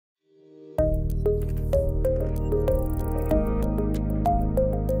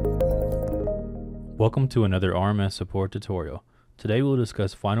Welcome to another RMS support tutorial. Today we'll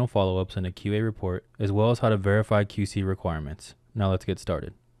discuss final follow-ups in a QA report as well as how to verify QC requirements. Now let's get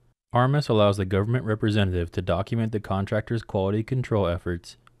started. RMS allows the government representative to document the contractor's quality control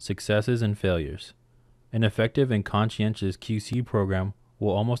efforts, successes, and failures. An effective and conscientious QC program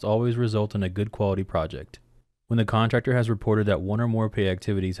will almost always result in a good quality project. When the contractor has reported that one or more pay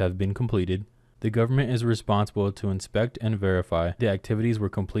activities have been completed, the government is responsible to inspect and verify the activities were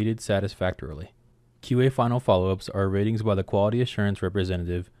completed satisfactorily. QA final follow-ups are ratings by the quality assurance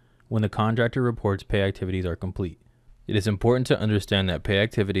representative when the contractor reports pay activities are complete. It is important to understand that pay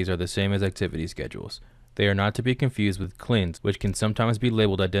activities are the same as activity schedules. They are not to be confused with CLINs, which can sometimes be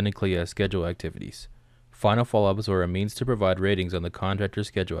labeled identically as schedule activities. Final follow-ups are a means to provide ratings on the contractor's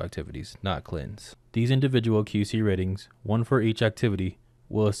schedule activities, not CLINs. These individual QC ratings, one for each activity,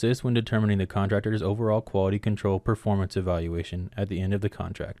 will assist when determining the contractor's overall quality control performance evaluation at the end of the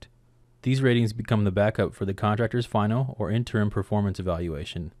contract. These ratings become the backup for the contractor's final or interim performance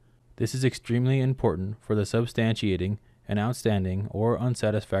evaluation. This is extremely important for the substantiating an outstanding or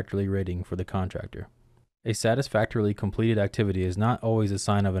unsatisfactory rating for the contractor. A satisfactorily completed activity is not always a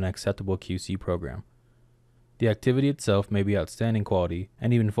sign of an acceptable QC program. The activity itself may be outstanding quality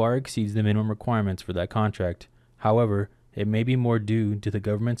and even far exceeds the minimum requirements for that contract. However, it may be more due to the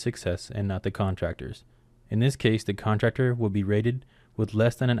government's success and not the contractor's. In this case, the contractor will be rated with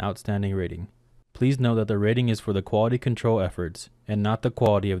less than an outstanding rating. Please note that the rating is for the quality control efforts and not the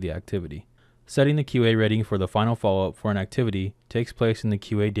quality of the activity. Setting the QA rating for the final follow-up for an activity takes place in the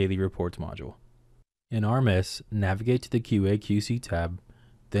QA Daily Reports module. In RMS, navigate to the QA/QC tab,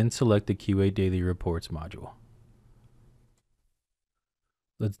 then select the QA Daily Reports module.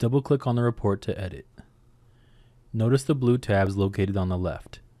 Let's double-click on the report to edit. Notice the blue tabs located on the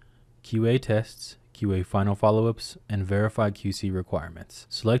left: QA Tests, QA Final Follow-ups, and Verify QC Requirements.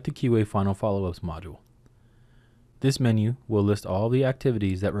 Select the QA Final Follow-ups module. This menu will list all the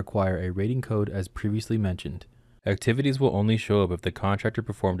activities that require a rating code as previously mentioned. Activities will only show up if the contractor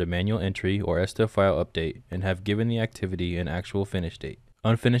performed a manual entry or ESTA file update and have given the activity an actual finish date.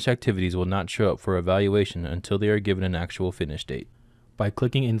 Unfinished activities will not show up for evaluation until they are given an actual finish date. By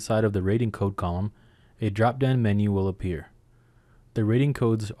clicking inside of the rating code column, a drop-down menu will appear. The rating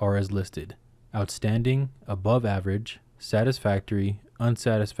codes are as listed: outstanding, above average, satisfactory,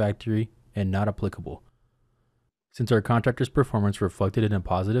 unsatisfactory, and not applicable. Since our contractor's performance reflected in a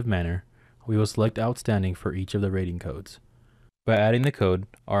positive manner, we will select outstanding for each of the rating codes. By adding the code,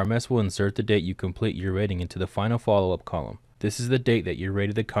 RMS will insert the date you complete your rating into the final follow-up column. This is the date that you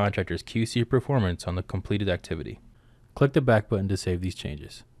rated the contractor's QC performance on the completed activity. Click the back button to save these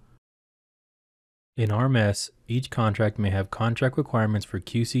changes. In RMS, each contract may have contract requirements for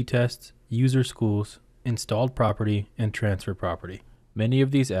QC tests, user schools, installed property, and transfer property. Many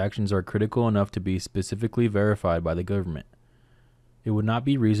of these actions are critical enough to be specifically verified by the government. It would not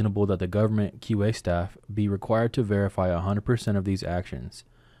be reasonable that the government QA staff be required to verify 100% of these actions.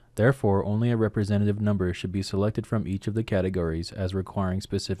 Therefore, only a representative number should be selected from each of the categories as requiring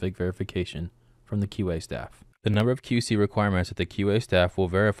specific verification from the QA staff. The number of QC requirements that the QA staff will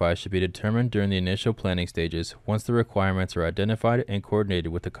verify should be determined during the initial planning stages once the requirements are identified and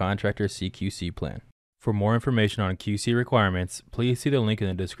coordinated with the contractor's CQC plan. For more information on QC requirements, please see the link in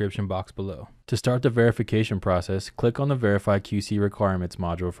the description box below. To start the verification process, click on the Verify QC Requirements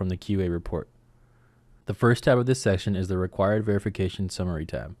module from the QA report. The first tab of this section is the Required Verification Summary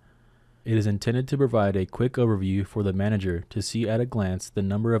tab. It is intended to provide a quick overview for the manager to see at a glance the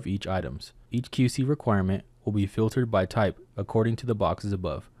number of each items. Each QC requirement will be filtered by type according to the boxes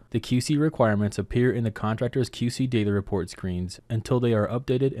above. The QC requirements appear in the contractor's QC Daily Report screens until they are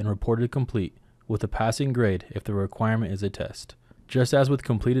updated and reported complete, with a passing grade if the requirement is a test. Just as with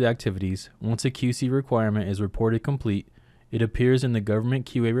completed activities, once a QC requirement is reported complete, it appears in the government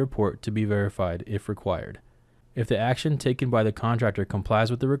QA report to be verified if required. If the action taken by the contractor complies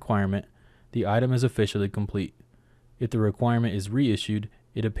with the requirement, the item is officially complete. If the requirement is reissued,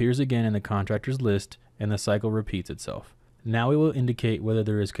 it appears again in the contractor's list and the cycle repeats itself. Now it will indicate whether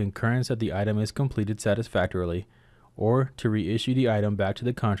there is concurrence that the item is completed satisfactorily, or to reissue the item back to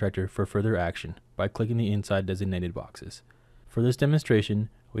the contractor for further action by clicking the inside designated boxes. For this demonstration,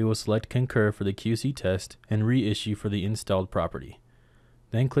 we will select Concur for the QC test and Reissue for the installed property.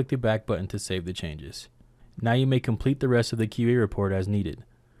 Then click the back button to save the changes. Now you may complete the rest of the QA report as needed.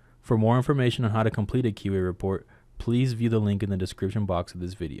 For more information on how to complete a QA report, please view the link in the description box of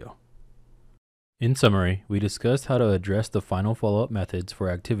this video. In summary, we discussed how to address the final follow-up methods for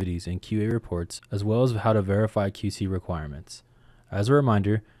activities in QA reports, as well as how to verify QC requirements. As a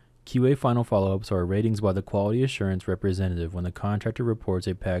reminder, QA final follow-ups are ratings by the quality assurance representative when the contractor reports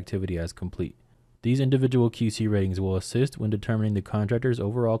a pay activity as complete. These individual QC ratings will assist when determining the contractor's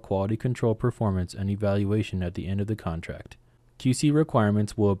overall quality control performance and evaluation at the end of the contract. QC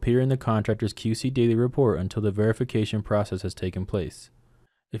requirements will appear in the contractor's QC daily report until the verification process has taken place.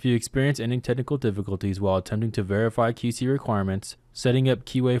 If you experience any technical difficulties while attempting to verify QC requirements, setting up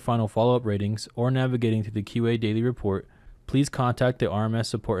QA final follow-up ratings, or navigating through the QA daily report, please contact the RMS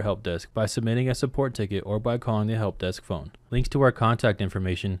Support Help Desk by submitting a support ticket or by calling the help desk phone. Links to our contact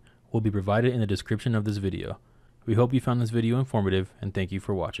information will be provided in the description of this video. We hope you found this video informative, and thank you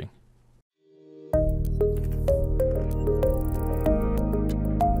for watching.